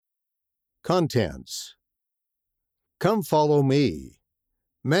Contents: Come Follow Me,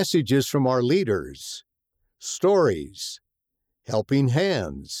 Messages from Our Leaders, Stories, Helping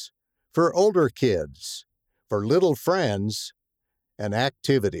Hands, for older kids, for little friends, and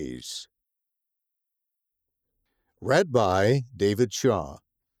activities. Read by David Shaw.